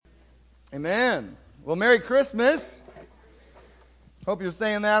Amen. Well, Merry Christmas. Hope you're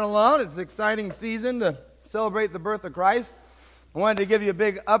saying that alone. It's an exciting season to celebrate the birth of Christ. I wanted to give you a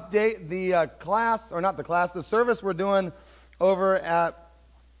big update. The service we're doing over at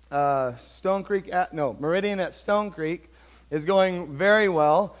Meridian at Stone Creek is going very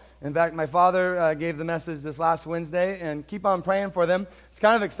well. In fact, my father gave the message this last Wednesday, and keep on praying for them. It's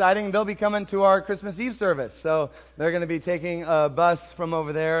kind of exciting. They'll be coming to our Christmas Eve service, so they're going to be taking a bus from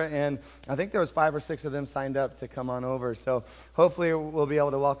over there, and I think there was 5 or 6 of them signed up to come on over, so hopefully we'll be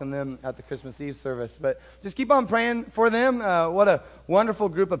able to welcome them at the Christmas Eve service. But just keep on praying for them. What a wonderful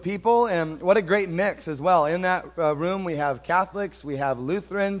group of people, and what a great mix as well. In that room, we have Catholics, we have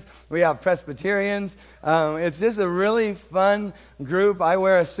Lutherans, we have Presbyterians. It's just a really fun group. I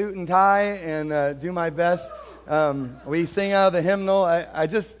wear a suit and tie and do my best. We sing out of the hymnal.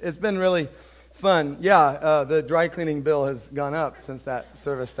 It's been really fun. Yeah, the dry cleaning bill has gone up since that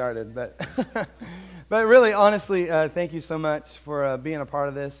service started. But but really, honestly, thank you so much for being a part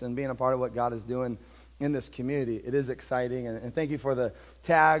of this and being a part of what God is doing in this community. It is exciting, and thank you for the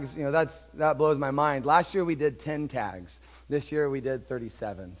tags. You know, that blows my mind. Last year we did 10 tags. This year we did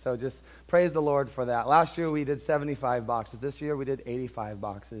 37. So just praise the Lord for that. Last year we did 75 boxes. This year we did 85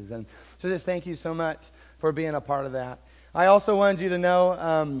 boxes. And so just thank you so much for being a part of that. I also wanted you to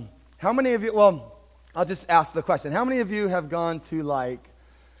know how many of you, well, I'll just ask the question. How many of you have gone to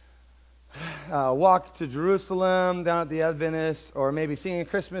walk to Jerusalem down at the Adventist, or maybe Singing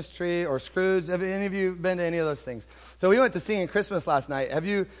Christmas Tree or Scrooge? Have any of you been to any of those things? So we went to Singing Christmas last night. Have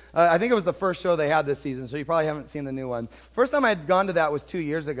you? I think it was the first show they had this season, so you probably haven't seen the new one. First time I had gone to that was 2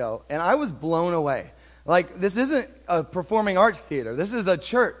 years ago, and I was blown away. This isn't a performing arts theater. This is a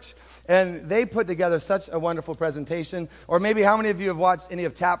church. And they put together such a wonderful presentation. Or maybe how many of you have watched any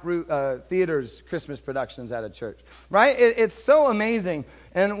of Taproot Theater's Christmas productions at a church? Right? It's so amazing.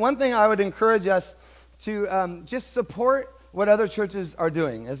 And one thing I would encourage us to just support what other churches are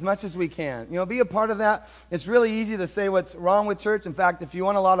doing as much as we can. You know, be a part of that. It's really easy to say what's wrong with church. In fact, if you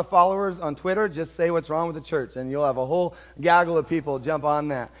want a lot of followers on Twitter, just say what's wrong with the church, and you'll have a whole gaggle of people jump on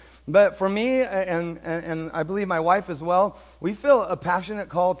that. But for me, and I believe my wife as well, we feel a passionate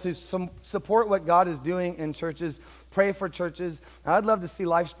call to support what God is doing in churches, pray for churches. I'd love to see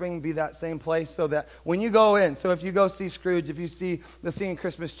LifeSpring be that same place, so that when you go in, so if you go see Scrooge, if you see the Singing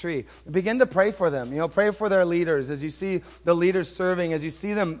Christmas Tree, begin to pray for them. You know, pray for their leaders as you see the leaders serving, as you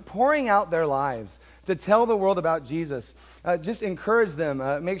see them pouring out their lives to tell the world about Jesus. Just encourage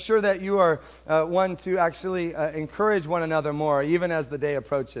them. Make sure that you are one to actually encourage one another more, even as the day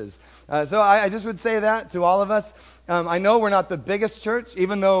approaches. So I just would say that to all of us. I know we're not the biggest church,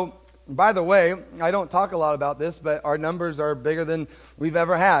 even though, by the way, I don't talk a lot about this, but our numbers are bigger than we've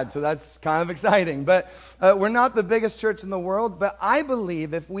ever had, so that's kind of exciting. But we're not the biggest church in the world, but I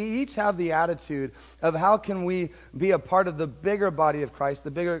believe if we each have the attitude of how can we be a part of the bigger body of Christ,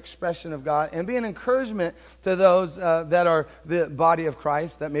 the bigger expression of God, and be an encouragement to those that are the body of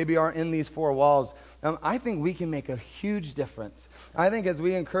Christ, that maybe aren't in these four walls, I think we can make a huge difference. I think as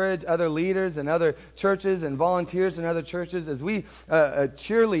we encourage other leaders and other churches and volunteers in other churches, as we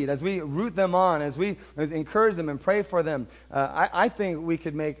cheerlead, as we root them on, as we encourage them and pray for them, I think we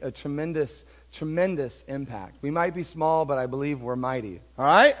could make a tremendous impact. We might be small, but I believe we're mighty. All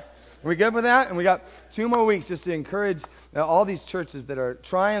right? Are we good with that? And we got 2 more weeks just to encourage all these churches that are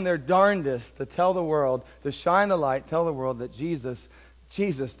trying their darndest to tell the world, to shine the light, tell the world that Jesus,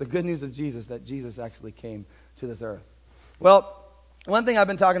 the good news of Jesus, that Jesus actually came to this earth. Well, one thing I've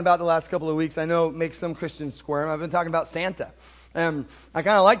been talking about the last couple of weeks, I know makes some Christians squirm. I've been talking about Santa. I kind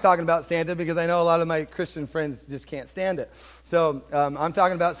of like talking about Santa because I know a lot of my Christian friends just can't stand it. So I'm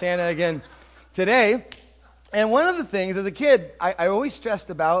talking about Santa again today. And one of the things, as a kid, I always stressed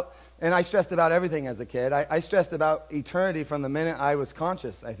about, and I stressed about everything as a kid. I stressed about eternity from the minute I was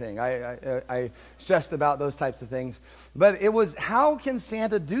conscious, I think. I stressed about those types of things. But it was, how can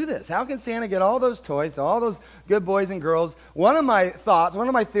Santa do this? How can Santa get all those toys, all those good boys and girls? One of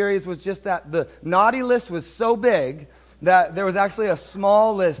my theories was just that the naughty list was so big that there was actually a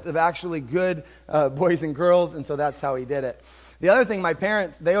small list of actually good boys and girls, and so that's how he did it. The other thing, my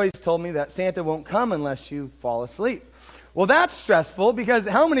parents, they always told me that Santa won't come unless you fall asleep. Well, that's stressful, because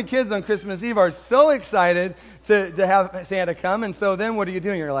how many kids on Christmas Eve are so excited to have Santa come? And so then what are you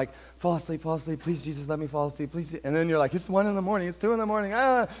doing? You're like, fall asleep, please, Jesus, let me fall asleep, please. And then you're like, it's 1 a.m, it's 2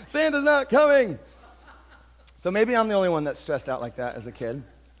 a.m, Santa's not coming. So maybe I'm the only one that's stressed out like that as a kid.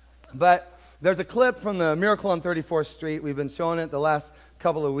 But there's a clip from the Miracle on 34th Street. We've been showing it the last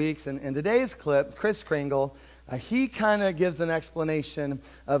couple of weeks. And in today's clip, Kris Kringle, he kind of gives an explanation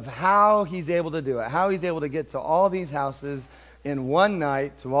of how he's able to do it, how he's able to get to all these houses in one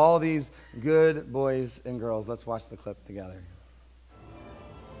night to all these good boys and girls. Let's watch the clip together.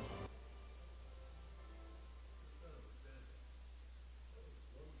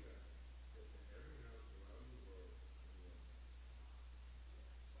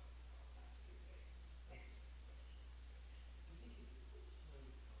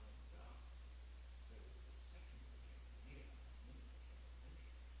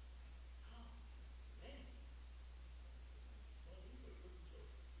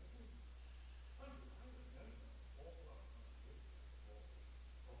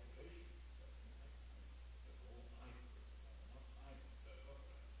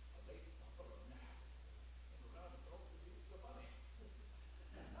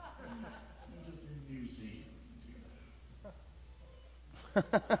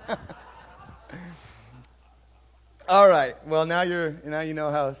 All right. Well, now you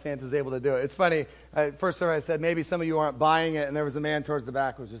know how Santa's able to do it. It's funny. First service I said maybe some of you aren't buying it, and there was a man towards the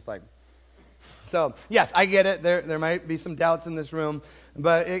back who was just like. So yes, I get it. There might be some doubts in this room,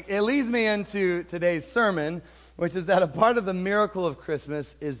 but it leads me into today's sermon, which is that a part of the miracle of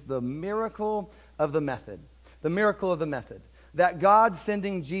Christmas is the miracle of the method. The miracle of the method. That God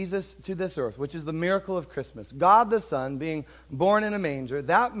sending Jesus to this earth, which is the miracle of Christmas. God the Son being born in a manger.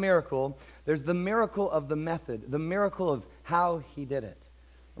 That miracle, there's the miracle of the method. The miracle of how he did it.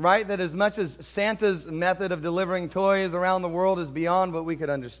 Right? That as much as Santa's method of delivering toys around the world is beyond what we could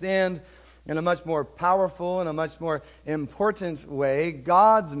understand, in a much more powerful and a much more important way,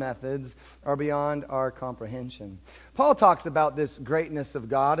 God's methods are beyond our comprehension. Paul talks about this greatness of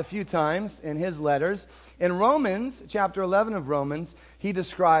God a few times in his letters. In Romans, chapter 11 of Romans, he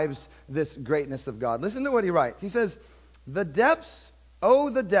describes this greatness of God. Listen to what he writes. He says, the depths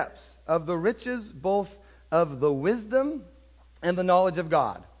of the riches both of the wisdom and the knowledge of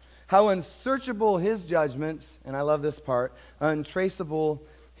God. How unsearchable his judgments, and I love this part, untraceable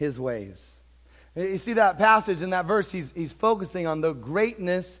his ways. You see that passage in that verse, he's focusing on the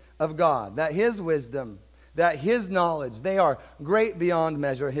greatness of God, that his wisdom, that his knowledge, they are great beyond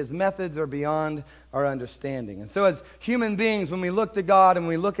measure. His methods are beyond our understanding. And so as human beings, when we look to God and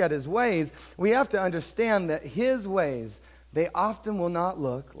we look at his ways, we have to understand that his ways, they often will not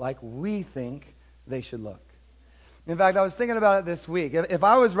look like we think they should look. In fact, I was thinking about it this week. If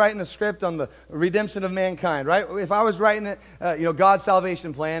I was writing a script on the redemption of mankind, right? If I was writing it, God's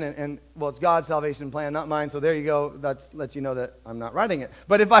salvation plan, and it's God's salvation plan, not mine, so there you go. That lets you know that I'm not writing it.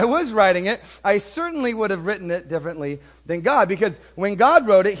 But if I was writing it, I certainly would have written it differently than God, because when God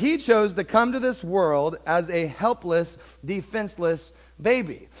wrote it, he chose to come to this world as a helpless, defenseless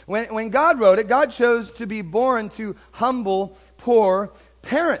baby. When God wrote it, God chose to be born to humble, poor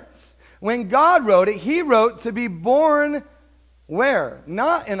parents. When God wrote it, he wrote to be born where?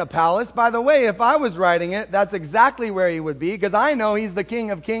 Not in a palace. By the way, if I was writing it, that's exactly where he would be, because I know he's the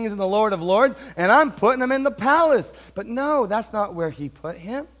King of Kings and the Lord of Lords, and I'm putting him in the palace. But no, that's not where he put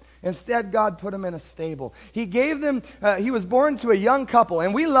him. Instead, God put him in a stable. He gave them, he was born to a young couple,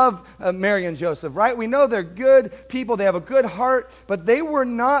 and we love Mary and Joseph, right? We know they're good people, they have a good heart, but they were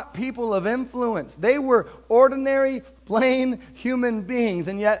not people of influence. They were ordinary, plain human beings,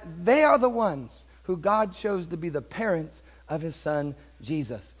 and yet they are the ones who God chose to be the parents of his son,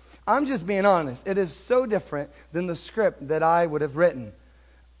 Jesus. I'm just being honest. It is so different than the script that I would have written.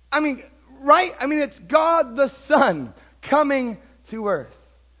 Right? It's God the Son coming to earth.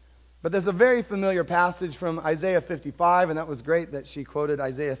 But there's a very familiar passage from Isaiah 55, and that was great that she quoted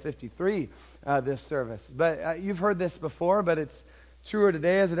Isaiah 53 this service. But you've heard this before, but it's truer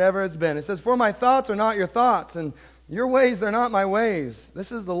today as it ever has been. It says, for my thoughts are not your thoughts, and your ways they're not my ways.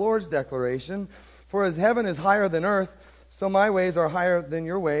 This is the Lord's declaration. For as heaven is higher than earth, so my ways are higher than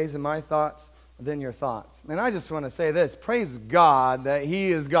your ways, and my thoughts than your thoughts. And I just want to say this. Praise God that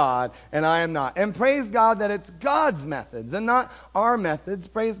he is God and I am not. And praise God that it's God's methods and not our methods.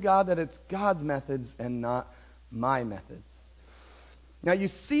 Praise God that it's God's methods and not my methods. Now you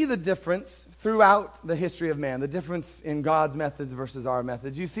see the difference throughout the history of man, the difference in God's methods versus our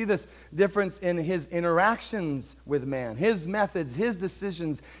methods. You see this difference in his interactions with man, his methods, his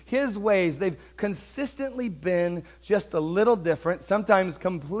decisions, his ways. They've consistently been just a little different, sometimes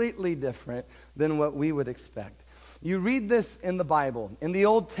completely different than what we would expect. You read this in the Bible. In the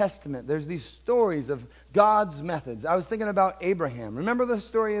Old Testament, there's these stories of God's methods. I was thinking about Abraham. Remember the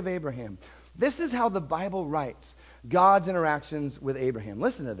story of Abraham? This is how the Bible writes God's interactions with Abraham.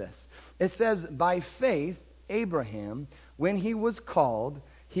 Listen to this. It says, by faith, Abraham, when he was called,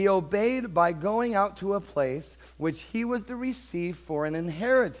 he obeyed by going out to a place which he was to receive for an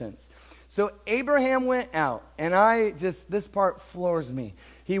inheritance. So Abraham went out, and this part floors me.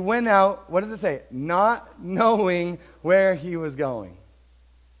 He went out, what does it say? Not knowing where he was going.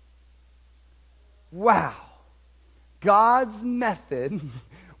 Wow. God's method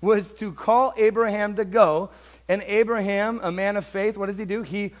was to call Abraham to go, and Abraham, a man of faith, what does he do?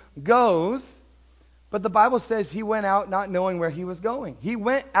 He goes, but the Bible says he went out not knowing where he was going. He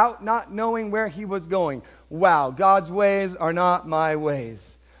went out not knowing where he was going. Wow, God's ways are not my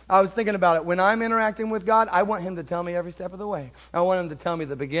ways. I was thinking about it. When I'm interacting with God, I want him to tell me every step of the way. I want him to tell me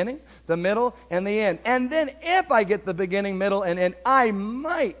the beginning, the middle, and the end. And then if I get the beginning, middle, and end, I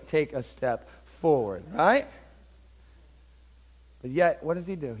might take a step forward, right? But yet, what does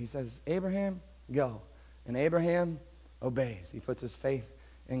he do? He says, Abraham, go. And Abraham obeys. He puts his faith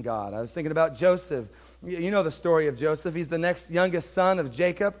in God. I was thinking about Joseph. You know the story of Joseph. He's the next youngest son of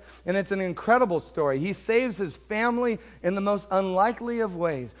Jacob, and it's an incredible story. He saves his family in the most unlikely of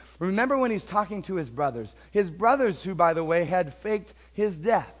ways. Remember when he's talking to his brothers who, by the way, had faked his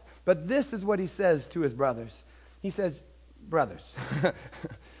death. But this is what he says to his brothers. He says, brothers,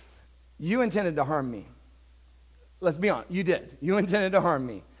 you intended to harm me. Let's be honest, you did. You intended to harm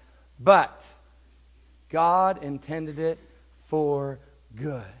me. But God intended it for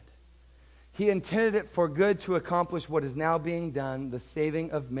good. He intended it for good to accomplish what is now being done, the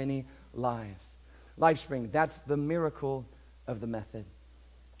saving of many lives. LifeSpring, that's the miracle of the method.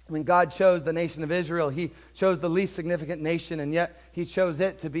 When God chose the nation of Israel, he chose the least significant nation, and yet he chose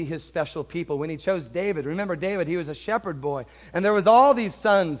it to be his special people. When he chose David, remember David, he was a shepherd boy. And there was all these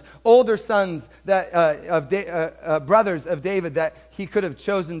sons, older sons, brothers of David that he could have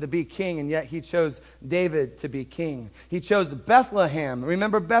chosen to be king, and yet he chose David to be king. He chose Bethlehem.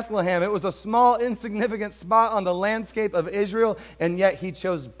 Remember Bethlehem? It was a small, insignificant spot on the landscape of Israel, and yet he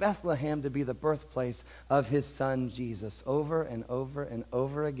chose Bethlehem to be the birthplace of his son Jesus. Over and over and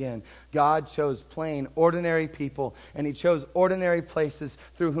over again, God chose plain, ordinary people, and he chose ordinary places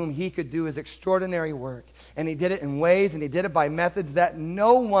through whom he could do his extraordinary work. And he did it in ways, and he did it by methods that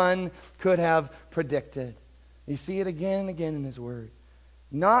no one could have predicted. You see it again and again in his word.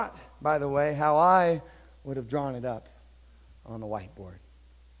 Not, by the way, how I would have drawn it up on the whiteboard.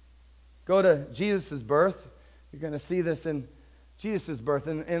 Go to Jesus' birth. You're going to see this in Jesus' birth.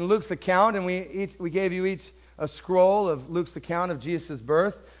 In Luke's account, and we gave you each a scroll of Luke's account of Jesus'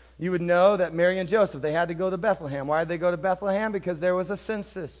 birth. You would know that Mary and Joseph, they had to go to Bethlehem. Why did they go to Bethlehem? Because there was a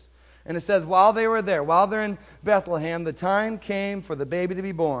census. And it says, while they were there, while they're in Bethlehem, the time came for the baby to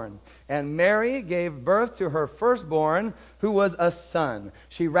be born. And Mary gave birth to her firstborn, who was a son.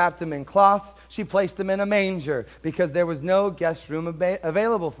 She wrapped him in cloths. She placed him in a manger because there was no guest room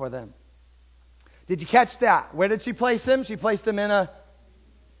available for them. Did you catch that? Where did she place him? She placed him in a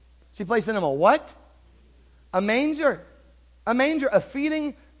what? A manger. A manger, a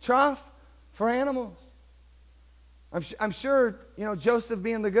feeding trough for animals. I'm sure, Joseph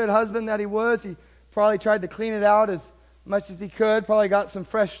being the good husband that he was, he probably tried to clean it out as much as he could, probably got some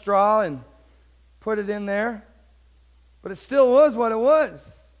fresh straw and put it in there. But it still was what it was.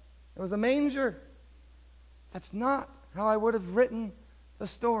 It was a manger. That's not how I would have written the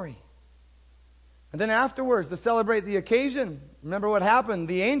story. And then afterwards, to celebrate the occasion, remember what happened?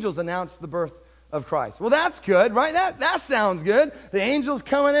 The angels announced the birth of Christ. Well, that's good, right? That sounds good. The angels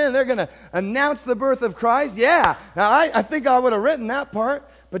coming in, they're going to announce the birth of Christ. Yeah. Now, I think I would have written that part,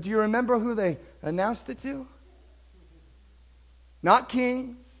 but do you remember who they announced it to? Not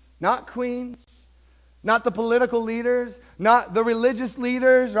kings, not queens, not the political leaders, not the religious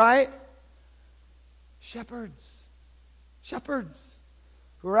leaders, right? Shepherds. Shepherds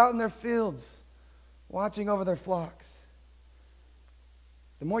who are out in their fields watching over their flocks.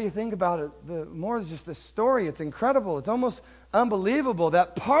 The more you think about it, the more it's just this story. It's incredible. It's almost unbelievable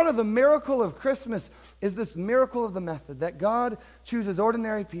that part of the miracle of Christmas is this miracle of the method, that God chooses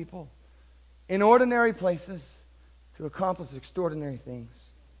ordinary people in ordinary places to accomplish extraordinary things.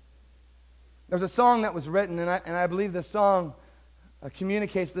 There's a song that was written, and I believe this song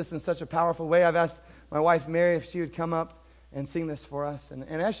communicates this in such a powerful way. I've asked my wife Mary if she would come up and sing this for us. And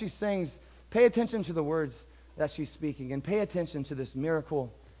as she sings, pay attention to the words that she's speaking, and pay attention to this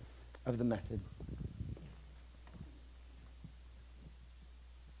miracle of the method.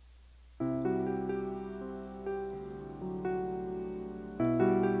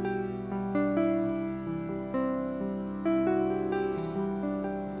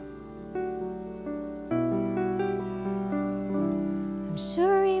 I'm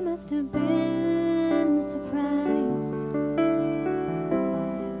sure he must have been surprised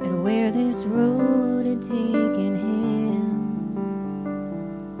at where this road had taken him,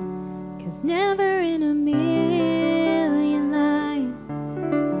 'cause never in a million lives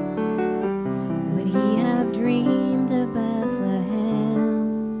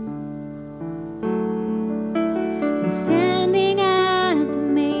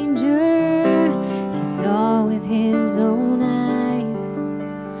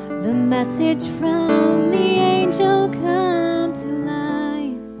message from the angel come to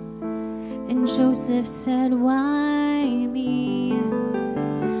life. And Joseph said, why me?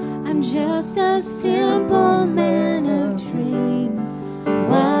 I'm just a simple man of dream.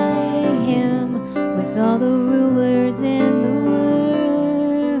 Why him with all the rulers in the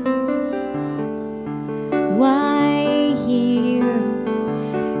world? Why here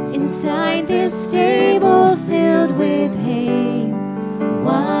inside this stable filled with hay?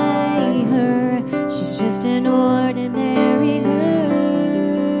 Why her? She's just an ordinary girl.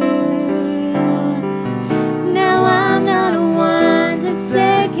 Now I'm not one to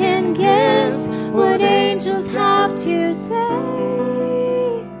second guess what angels have to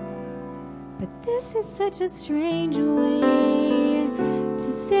say, but this is such a strange way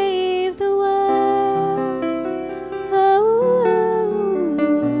to save the world.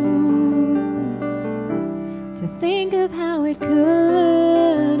 To think of how it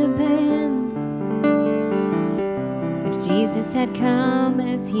could have been if Jesus had come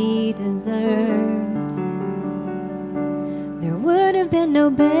as he deserved. There would have been no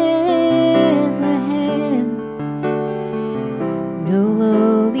Bethlehem, no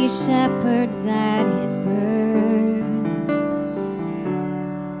lowly shepherds at his birth.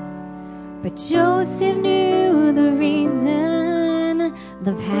 But Joseph knew the reason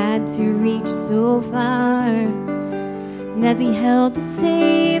love had to reach so far. And as he held the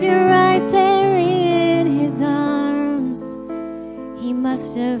Savior right there in his arms, he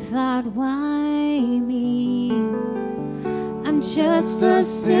must have thought, why me? I'm just a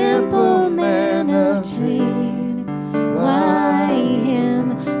simple man of trade. Why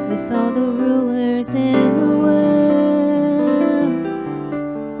him with all the rulers in the world?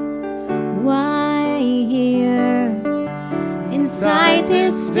 Why here inside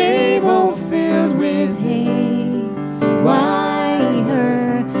this stable filled with hay? Why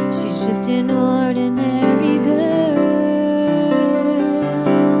her? She's just an ordinary girl.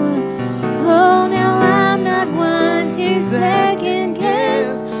 Oh, now I'm not one to second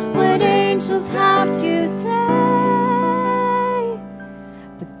guess what angels have to say,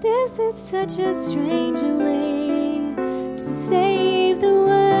 but this is such a strange way to save the world.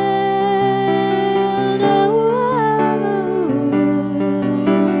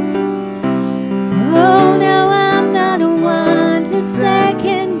 Oh, now I'm not one to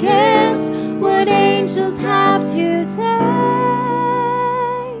second guess what angels have to say,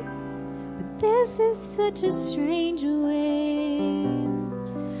 but this is such a strange way,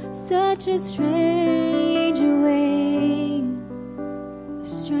 such a strange way, a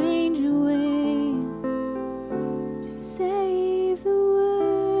strange way to save the world.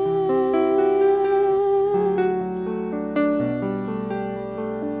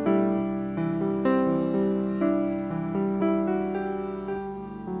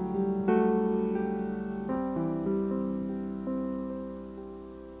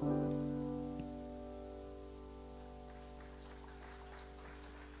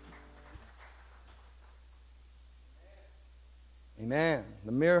 Amen.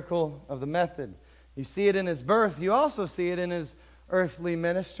 The miracle of the method. You see it in his birth. You also see it in his earthly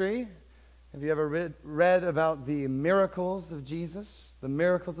ministry. Have you ever read about the miracles of Jesus? The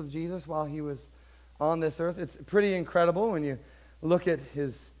miracles of Jesus while he was on this earth? It's pretty incredible when you look at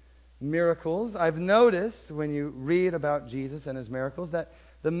his miracles. I've noticed when you read about Jesus and his miracles that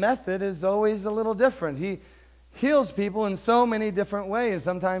the method is always a little different. He heals people in so many different ways.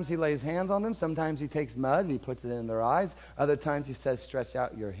 Sometimes he lays hands on them. Sometimes he takes mud and he puts it in their eyes. Other times he says, stretch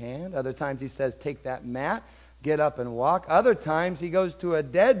out your hand. Other times he says, take that mat, get up and walk. Other times he goes to a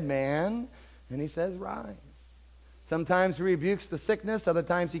dead man and he says, rise. Sometimes he rebukes the sickness. Other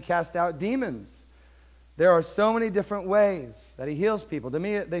times he casts out demons. There are so many different ways that he heals people. To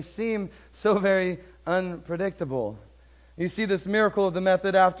me, they seem so very unpredictable. You see this miracle of the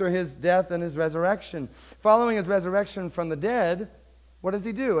method after his death and his resurrection. Following his resurrection from the dead, what does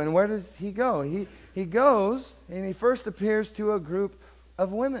he do? And where does he go? He goes and he first appears to a group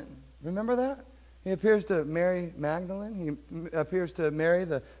of women. Remember that? He appears to Mary Magdalene. He appears to Mary,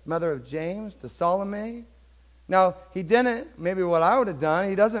 the mother of James, to Salome. Now, he didn't, maybe what I would have done,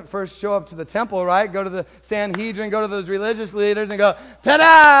 he doesn't first show up to the temple, right? Go to the Sanhedrin, go to those religious leaders and go,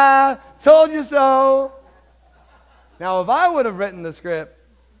 ta-da! Told you so! Now, if I would have written the script,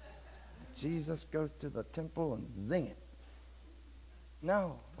 Jesus goes to the temple and zing it.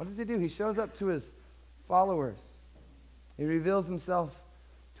 No. What does he do? He shows up to his followers. He reveals himself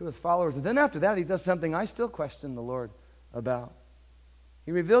to his followers. And then after that, he does something I still question the Lord about.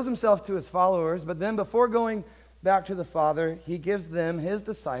 He reveals himself to his followers, but then before going back to the Father, he gives them, his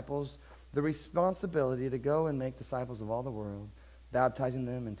disciples, the responsibility to go and make disciples of all the world, baptizing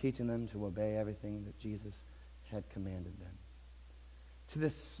them and teaching them to obey everything that Jesus had commanded them. To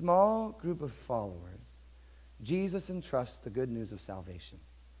this small group of followers, Jesus entrusts the good news of salvation.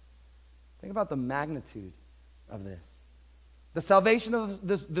 Think about the magnitude of this. The salvation of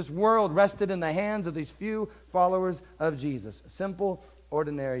this world rested in the hands of these few followers of Jesus, simple,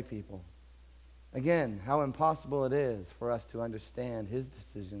 ordinary people. Again, how impossible it is for us to understand his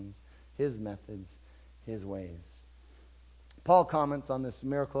decisions, his methods, his ways. Paul comments on this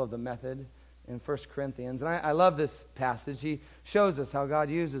miracle of the method in 1 Corinthians, and I love this passage. He shows us how God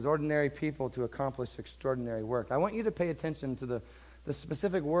uses ordinary people to accomplish extraordinary work. I want you to pay attention to the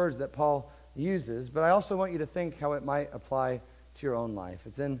specific words that Paul uses, but I also want you to think how it might apply to your own life.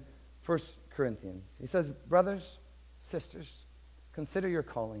 It's in 1 Corinthians. He says, brothers, sisters, consider your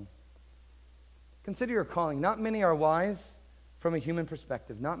calling. Consider your calling. Not many are wise from a human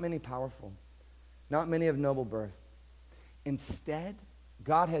perspective, not many powerful, not many of noble birth. Instead,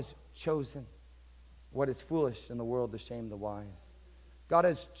 God has chosen what is foolish in the world to shame the wise. God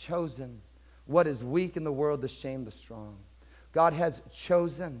has chosen what is weak in the world to shame the strong. God has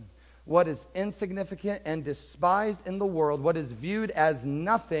chosen what is insignificant and despised in the world, what is viewed as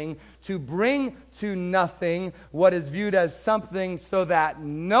nothing, to bring to nothing what is viewed as something, so that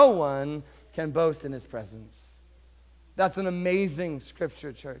no one can boast in his presence. That's an amazing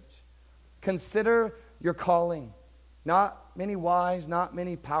scripture, church. Consider your calling. Not many wise, not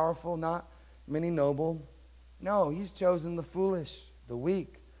many powerful, not many noble. No, he's chosen the foolish, the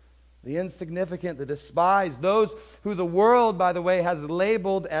weak, the insignificant, the despised, those who the world, by the way, has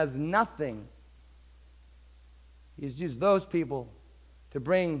labeled as nothing. He's used those people to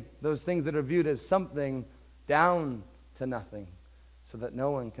bring those things that are viewed as something down to nothing, so that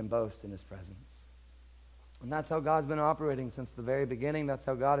no one can boast in his presence. And that's how God's been operating since the very beginning. That's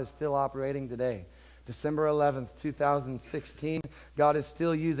how God is still operating today. December 11th, 2016, God is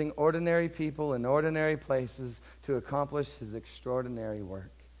still using ordinary people in ordinary places to accomplish his extraordinary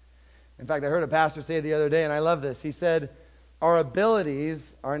work. In fact, I heard a pastor say the other day, and I love this. He said, our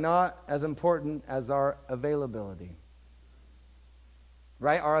abilities are not as important as our availability.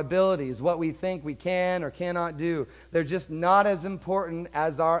 Right? Our abilities, what we think we can or cannot do, they're just not as important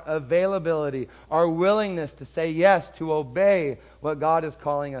as our availability, our willingness to say yes, to obey what God is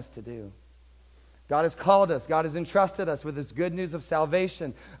calling us to do. God has called us. God has entrusted us with this good news of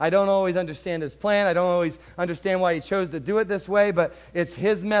salvation. I don't always understand his plan. I don't always understand why he chose to do it this way, but it's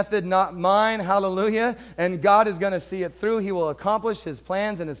his method, not mine. Hallelujah. And God is going to see it through. He will accomplish his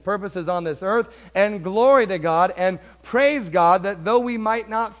plans and his purposes on this earth. And glory to God and praise God that though we might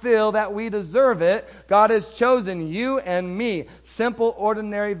not feel that we deserve it, God has chosen you and me, simple,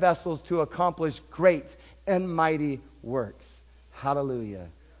 ordinary vessels, to accomplish great and mighty works. Hallelujah.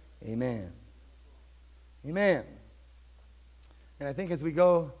 Amen. Amen. And I think as we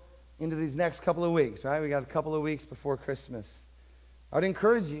go into these next couple of weeks, right? We got a couple of weeks before Christmas. I would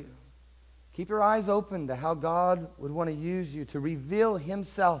encourage you, keep your eyes open to how God would want to use you to reveal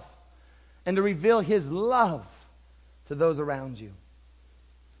himself and to reveal his love to those around you.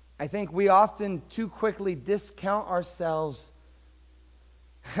 I think we often too quickly discount ourselves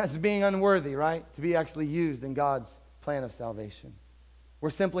as being unworthy, right? To be actually used in God's plan of salvation. We're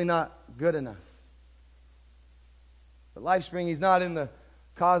simply not good enough. But LifeSpring, he's not in the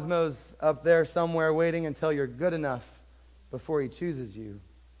cosmos up there somewhere waiting until you're good enough before he chooses you.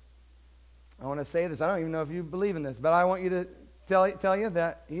 I want to say this. I don't even know if you believe in this, but I want you to tell you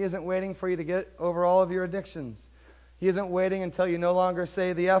that he isn't waiting for you to get over all of your addictions. He isn't waiting until you no longer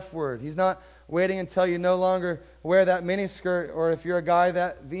say the F word. He's not waiting until you no longer wear that miniskirt, or if you're a guy,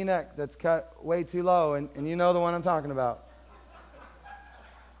 that V-neck that's cut way too low, and you know the one I'm talking about.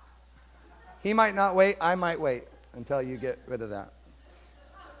 He might not wait. I might wait until you get rid of that.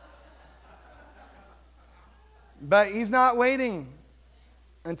 But he's not waiting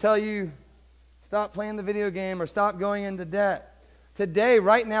until you stop playing the video game or stop going into debt. Today,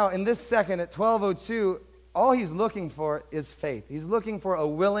 right now, in this second at 12:02, all he's looking for is faith. He's looking for a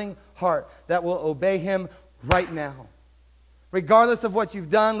willing heart that will obey him right now. Regardless of what you've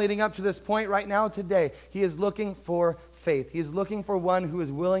done leading up to this point right now, today, he is looking for faith. He's looking for one who is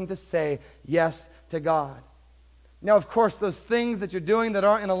willing to say yes to God. Now, of course, those things that you're doing that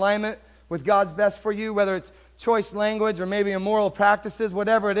aren't in alignment with God's best for you, whether it's choice language or maybe immoral practices,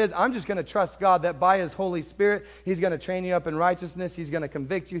 whatever it is, I'm just going to trust God that by his Holy Spirit, he's going to train you up in righteousness. He's going to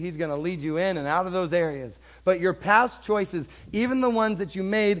convict you. He's going to lead you in and out of those areas. But your past choices, even the ones that you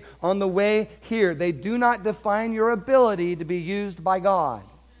made on the way here, they do not define your ability to be used by God.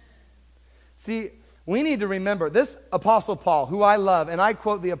 See, we need to remember this Apostle Paul, who I love, and I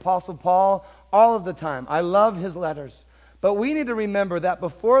quote the Apostle Paul all of the time. I love his letters. But we need to remember that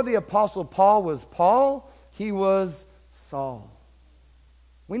before the Apostle Paul was Paul, he was Saul.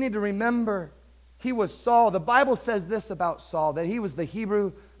 We need to remember he was Saul. The Bible says this about Saul, that he was the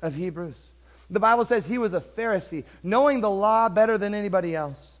Hebrew of Hebrews. The Bible says he was a Pharisee, knowing the law better than anybody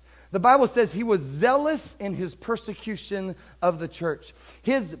else. The Bible says he was zealous in his persecution of the church.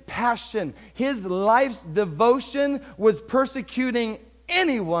 His passion, his life's devotion was persecuting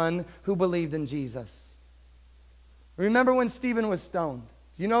anyone who believed in Jesus. Remember when Stephen was stoned?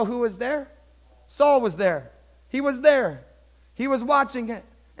 You know who was there? Saul was there. He was there. He was watching it.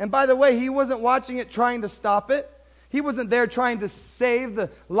 And by the way, he wasn't watching it trying to stop it. He wasn't there trying to save the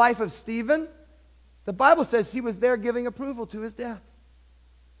life of Stephen. The Bible says he was there giving approval to his death.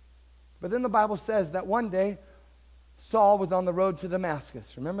 But then the Bible says that one day, Saul was on the road to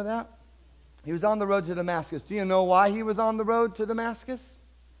Damascus. Remember that? He was on the road to Damascus. Do you know why he was on the road to Damascus?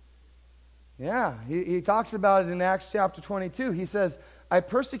 Yeah, he talks about it in Acts chapter 22. He says, I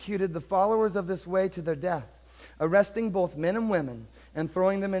persecuted the followers of this way to their death, arresting both men and women and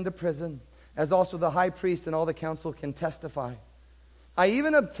throwing them into prison, as also the high priest and all the council can testify. I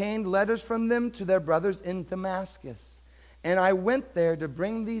even obtained letters from them to their brothers in Damascus. And I went there to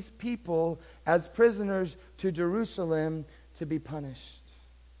bring these people as prisoners to Jerusalem to be punished.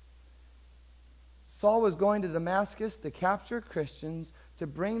 Saul was going to Damascus to capture Christians, to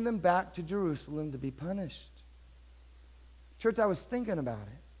bring them back to Jerusalem to be punished. Church, I was thinking about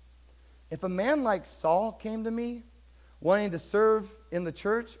it. If a man like Saul came to me, wanting to serve in the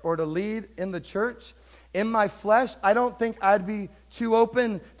church or to lead in the church, in my flesh, I don't think I'd be too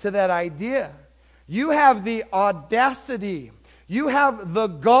open to that idea. You have the audacity, you have the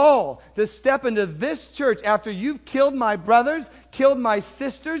gall to step into this church after you've killed my brothers, killed my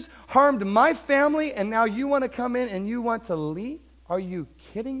sisters, harmed my family, and now you want to come in and you want to lead? Are you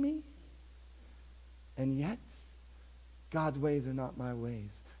kidding me? And yet, God's ways are not my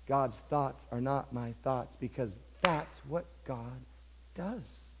ways. God's thoughts are not my thoughts, because that's what God does.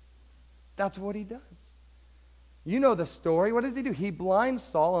 That's what he does. You know the story. What does he do? He blinds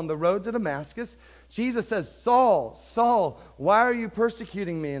Saul on the road to Damascus. Jesus says, Saul, Saul, why are you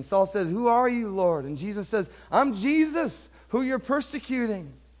persecuting me? And Saul says, who are you, Lord? And Jesus says, I'm Jesus, who you're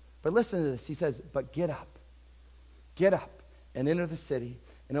persecuting. But listen to this. He says, but get up and enter the city,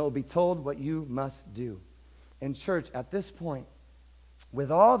 and it will be told what you must do. And church, at this point, with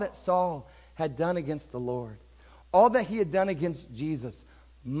all that Saul had done against the Lord, all that he had done against Jesus,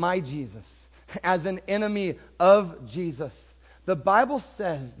 my Jesus, as an enemy of Jesus, the Bible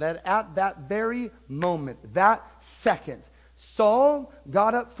says that at that very moment, that second, Saul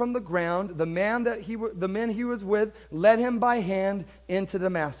got up from the ground. The men he was with led him by hand into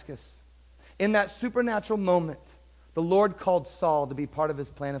Damascus. In that supernatural moment, the Lord called Saul to be part of his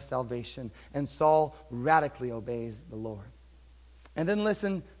plan of salvation, and Saul radically obeys the Lord. And then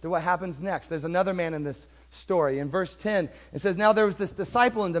listen to what happens next. There's another man in this story. In verse 10, it says, now there was this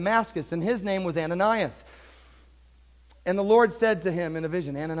disciple in Damascus, and his name was Ananias. And the Lord said to him in a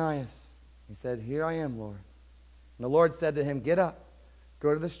vision, Ananias. He said, here I am, Lord. And the Lord said to him, get up,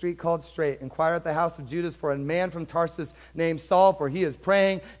 go to the street called Straight, inquire at the house of Judas for a man from Tarsus named Saul, for he is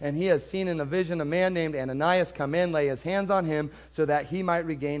praying, and he has seen in a vision a man named Ananias come in, lay his hands on him, so that he might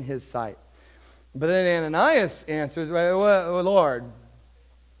regain his sight. But then Ananias answers, well, Lord,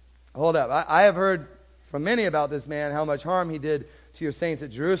 hold up. I have heard from many about this man, how much harm he did to your saints at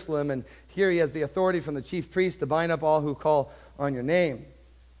Jerusalem, and here he has the authority from the chief priest to bind up all who call on your name.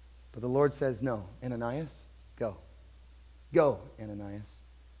 But the Lord says, no, Ananias, go. Go, Ananias,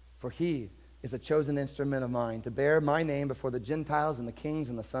 for he is a chosen instrument of mine to bear my name before the Gentiles and the kings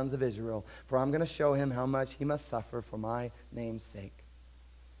and the sons of Israel, for I'm going to show him how much he must suffer for my name's sake.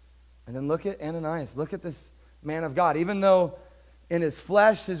 And then look at Ananias. Look at this man of God. Even though in his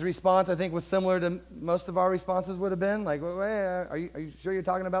flesh, his response, I think, was similar to most of our responses would have been. Like, wait, are you sure you're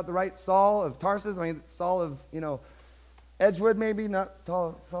talking about the right Saul of Tarsus? I mean, Saul of, Edgewood maybe, not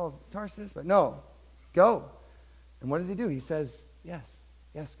Saul of Tarsus. But no, go. And what does he do? He says, yes,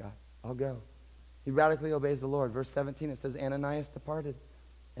 God, I'll go. He radically obeys the Lord. Verse 17, it says, Ananias departed,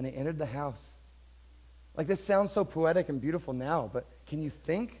 and he entered the house. Like, this sounds so poetic and beautiful now, but can you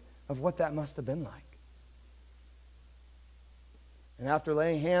think of what that must have been like? And after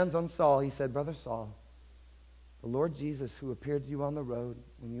laying hands on Saul, he said, Brother Saul, the Lord Jesus, who appeared to you on the road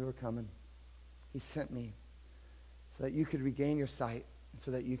when you were coming, he sent me so that you could regain your sight and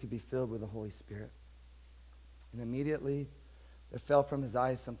so that you could be filled with the Holy Spirit. And immediately there fell from his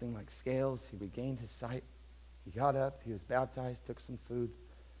eyes something like scales. He regained his sight. He got up. He was baptized, took some food.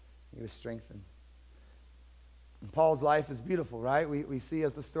 He was strengthened. And Paul's life is beautiful, right? We see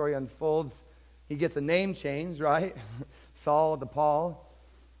as the story unfolds, He gets a name change, right? Saul to Paul.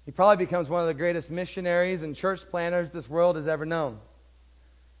 He probably becomes one of the greatest missionaries and church planters this world has ever known.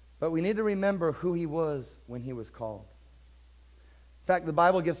 But we need to remember who he was when he was called. In fact, the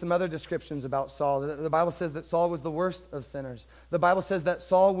Bible gives some other descriptions about Saul. The Bible says that Saul was the worst of sinners. The Bible says that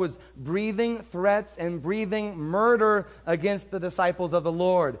Saul was breathing threats and breathing murder against the disciples of the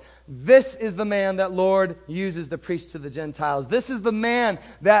Lord. This is the man that Lord uses to preach to the Gentiles. This is the man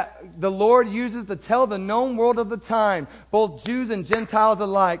that the Lord uses to tell the known world of the time, both Jews and Gentiles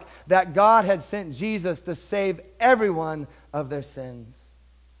alike, that God had sent Jesus to save everyone of their sins.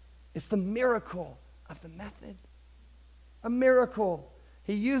 It's the miracle of the method. A miracle.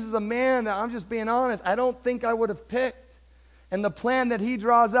 He uses a man that, I'm just being honest, I don't think I would have picked. And the plan that he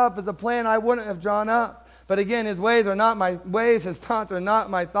draws up is a plan I wouldn't have drawn up. But again, his ways are not my ways, his thoughts are not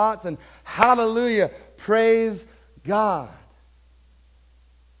my thoughts. And hallelujah, praise God.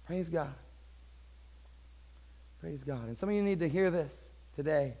 Praise God. Praise God. And some of you need to hear this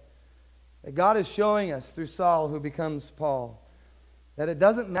today. That God is showing us through Saul, who becomes Paul, that it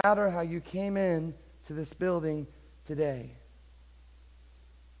doesn't matter how you came in to this building today.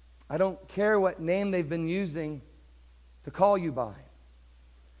 I don't care what name they've been using to call you by.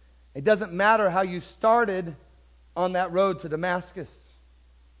 It doesn't matter how you started on that road to Damascus.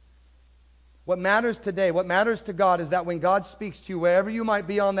 What matters today, what matters to God, is that when God speaks to you, wherever you might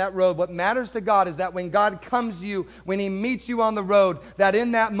be on that road, what matters to God is that when God comes to you, when He meets you on the road, that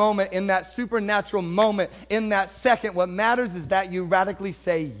in that moment, in that supernatural moment, in that second, what matters is that you radically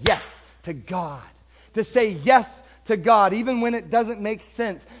say yes to God. To say yes to God, even when it doesn't make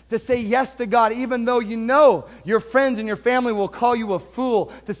sense. To say yes to God, even though you know your friends and your family will call you a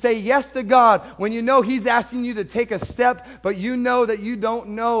fool. To say yes to God when you know He's asking you to take a step, but you know that you don't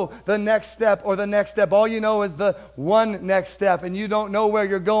know the next step or the next step. All you know is the one next step, and you don't know where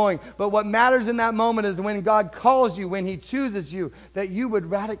you're going. But what matters in that moment is when God calls you, when He chooses you, that you would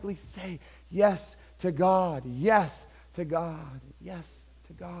radically say yes to God. Yes to God. Yes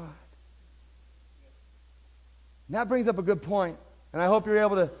to God. And that brings up a good point, and I hope you're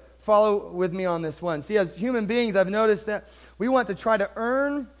able to follow with me on this one. See, as human beings, I've noticed that we want to try to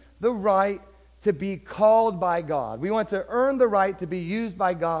earn the right to be called by God. We want to earn the right to be used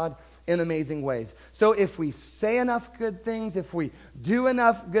by God in amazing ways. So if we say enough good things, if we do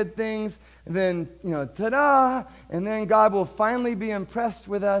enough good things, then, ta-da, and then God will finally be impressed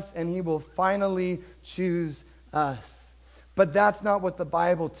with us, and He will finally choose us. But that's not what the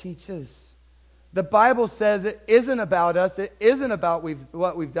Bible teaches. The Bible says it isn't about us. It isn't about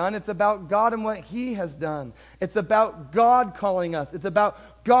what we've done. It's about God and what He has done. It's about God calling us. It's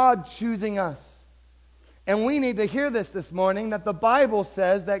about God choosing us. And we need to hear this morning, that the Bible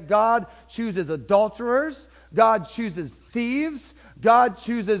says that God chooses adulterers, God chooses thieves, God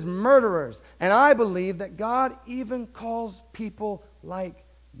chooses murderers. And I believe that God even calls people like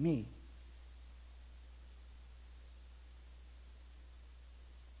me.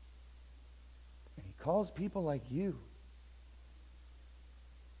 Calls people like you.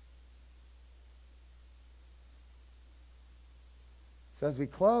 So as we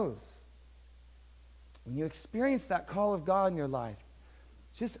close, when you experience that call of God in your life,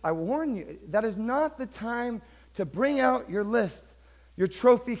 I warn you, that is not the time to bring out your list, your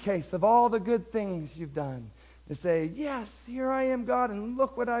trophy case of all the good things you've done. To say, yes, here I am, God, and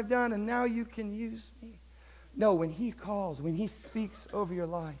look what I've done, and now you can use me. No, when He calls, when He speaks over your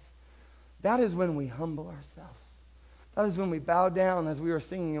life, that is when we humble ourselves. That is when we bow down, as we were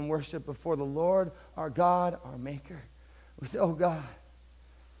singing in worship, before the Lord, our God, our Maker. We say, oh God,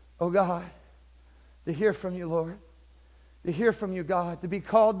 to hear from you, Lord. To hear from you, God. To be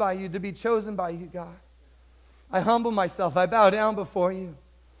called by you, to be chosen by you, God. I humble myself. I bow down before you.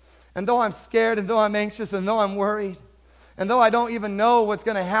 And though I'm scared, and though I'm anxious, and though I'm worried, and though I don't even know what's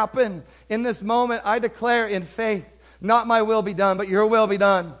going to happen, in this moment, I declare in faith, not my will be done, but your will be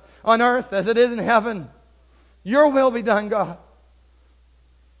done. On earth as it is in heaven. Your will be done, God.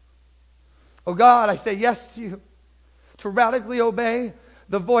 Oh God, I say yes to you. To radically obey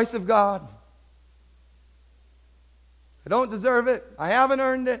the voice of God. I don't deserve it. I haven't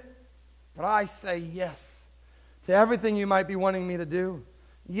earned it. But I say yes to everything you might be wanting me to do.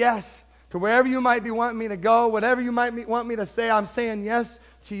 Yes to wherever you might be wanting me to go. Whatever you might want me to say, I'm saying yes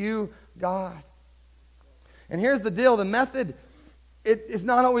to you, God. And here's the deal. The method, it is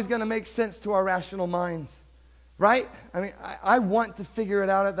not always going to make sense to our rational minds, right? I mean, I want to figure it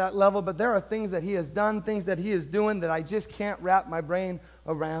out at that level, but there are things that He has done, things that He is doing that I just can't wrap my brain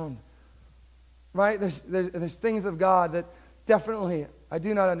around, right? There's things of God that definitely I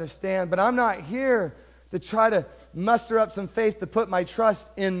do not understand, but I'm not here to try to muster up some faith to put my trust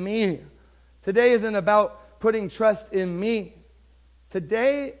in me. Today isn't about putting trust in me.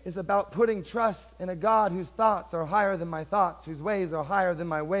 Today is about putting trust in a God whose thoughts are higher than my thoughts, whose ways are higher than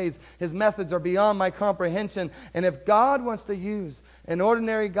my ways. His methods are beyond my comprehension. And if God wants to use an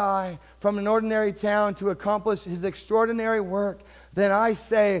ordinary guy from an ordinary town to accomplish his extraordinary work, then I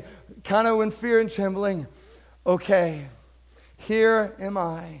say, kind of in fear and trembling, okay, here am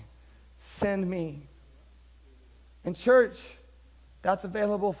I. Send me. And church, that's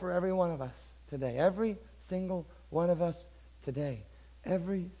available for every one of us today. Every single one of us today.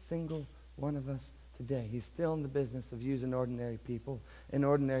 Every single one of us today. He's still in the business of using ordinary people in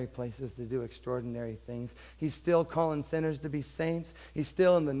ordinary places to do extraordinary things. He's still calling sinners to be saints. He's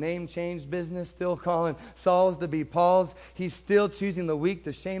still in the name change business, still calling Sauls to be Pauls. He's still choosing the weak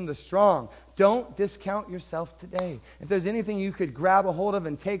to shame the strong. Don't discount yourself today. If there's anything you could grab a hold of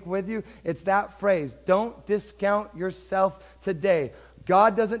and take with you, it's that phrase. Don't discount yourself today.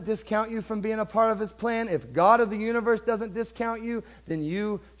 God doesn't discount you from being a part of His plan. If God of the universe doesn't discount you, then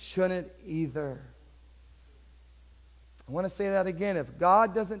you shouldn't either. I want to say that again. If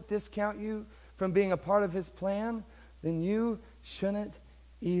God doesn't discount you from being a part of His plan, then you shouldn't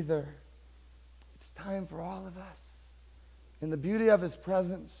either. It's time for all of us, in the beauty of His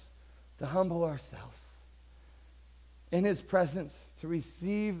presence, to humble ourselves. In His presence, to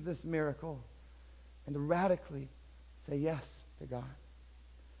receive this miracle and to radically say yes to God.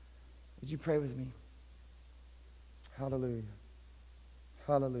 Would you pray with me? Hallelujah.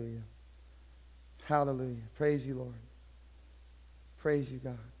 Hallelujah. Hallelujah. Praise you, Lord. Praise you,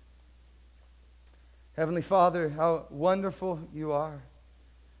 God. Heavenly Father, how wonderful you are,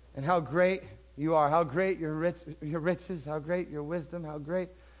 and how great you are, how great your riches, how great your wisdom, how great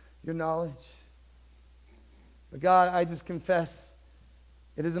your knowledge. But God, I just confess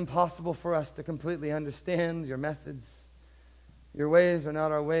it is impossible for us to completely understand your methods. Your ways are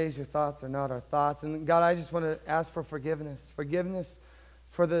not our ways. Your thoughts are not our thoughts. And God, I just want to ask for forgiveness. Forgiveness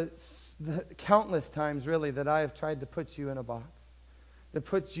for the countless times, really, that I have tried to put you in a box. To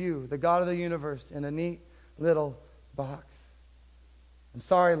put you, the God of the universe, in a neat little box. I'm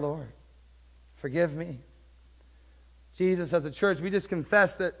sorry, Lord. Forgive me. Jesus, as a church, we just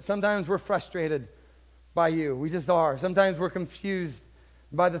confess that sometimes we're frustrated by you. We just are. Sometimes we're confused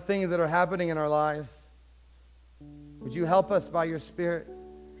by the things that are happening in our lives. Would you help us by your Spirit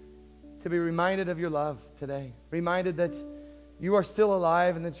to be reminded of your love today? Reminded that you are still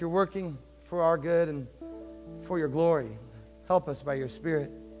alive and that you're working for our good and for your glory. Help us by your Spirit.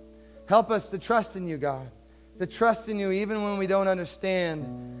 Help us to trust in you, God. To trust in you even when we don't understand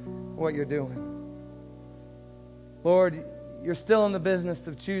what you're doing. Lord, you're still in the business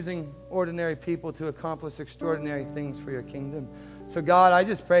of choosing ordinary people to accomplish extraordinary things for your kingdom. So God, I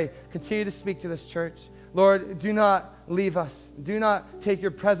just pray, continue to speak to this church. Lord, do not leave us. Do not take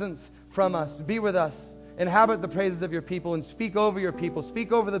your presence from us. Be with us. Inhabit the praises of your people and speak over your people.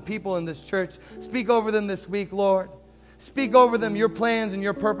 Speak over the people in this church. Speak over them this week, Lord. Speak over them your plans and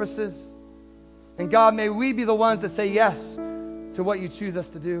your purposes. And God, may we be the ones that say yes to what you choose us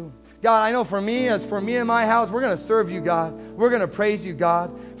to do. God, I know for me, as for me and my house, we're going to serve you, God. We're going to praise you,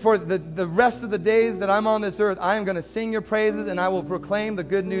 God. For the rest of the days that I'm on this earth, I am going to sing your praises and I will proclaim the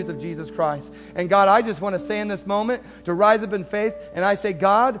good news of Jesus Christ. And God, I just want to say in this moment to rise up in faith, and I say,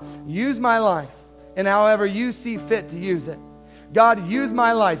 God, use my life and however you see fit to use it. God, use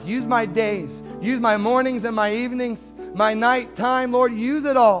my life, use my days, use my mornings and my evenings, my night time, Lord, use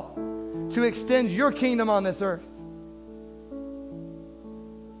it all to extend your kingdom on this earth.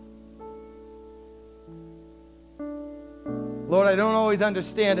 Lord, I don't always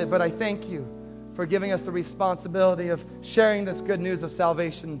understand it, but I thank you for giving us the responsibility of sharing this good news of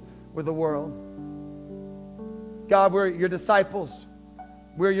salvation with the world. God, we're your disciples.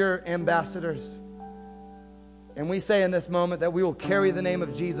 We're your ambassadors. And we say in this moment that we will carry the name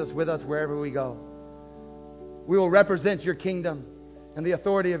of Jesus with us wherever we go. We will represent your kingdom and the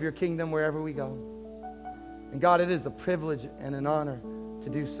authority of your kingdom wherever we go. And God, it is a privilege and an honor to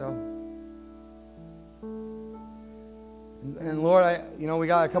do so. And Lord, we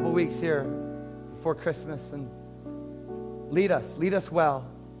got a couple weeks here before Christmas, and lead us well.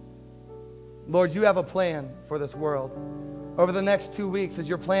 Lord, you have a plan for this world. Over the next 2 weeks, as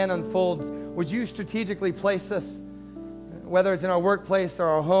your plan unfolds, would you strategically place us, whether it's in our workplace or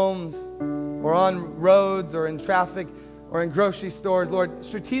our homes, or on roads or in traffic or in grocery stores, Lord,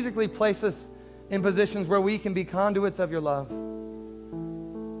 strategically place us in positions where we can be conduits of your love.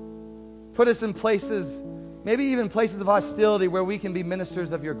 Put us in places, maybe even places of hostility, where we can be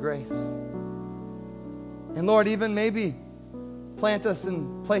ministers of your grace. And Lord, even maybe plant us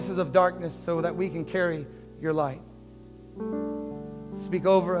in places of darkness so that we can carry your light. Speak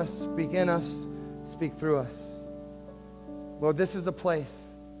over us, speak in us, speak through us. Lord, this is the place.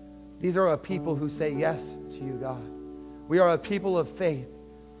 These are a people who say yes to you, God. We are a people of faith.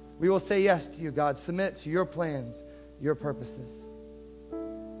 We will say yes to you, God. Submit to your plans, your purposes.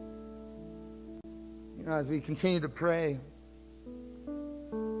 You know, as we continue to pray,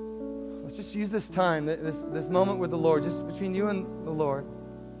 let's just use this time, this moment with the Lord, just between you and the Lord,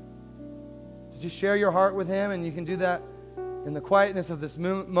 to just share your heart with him. And you can do that in the quietness of this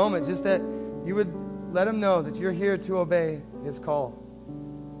moment, just that you would let him know that you're here to obey his call,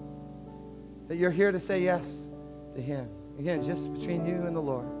 that you're here to say yes to him. Again, just between you and the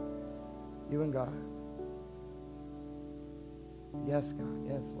Lord, you and God. Yes, God.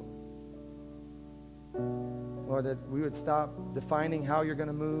 Yes, Lord. Lord, that we would stop defining how you're going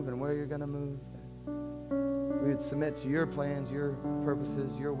to move and where you're going to move. That we would submit to your plans, your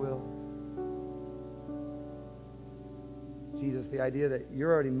purposes, your will. Jesus, the idea that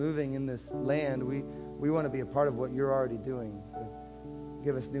you're already moving in this land, we want to be a part of what you're already doing. So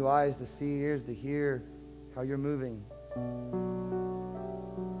give us new eyes to see, ears to hear how you're moving.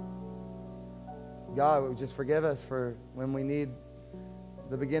 God, would just forgive us for when we need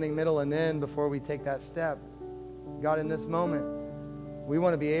the beginning, middle, and end before we take that step. God, in this moment, we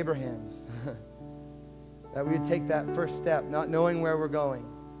want to be Abrahams. That we would take that first step, not knowing where we're going.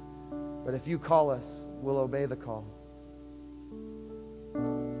 But if you call us, we'll obey the call.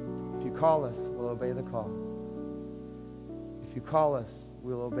 If you call us, we'll obey the call. If you call us,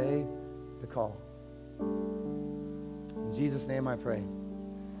 we'll obey the call. In Jesus' name I pray.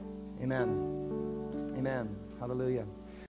 Amen. Amen. Hallelujah.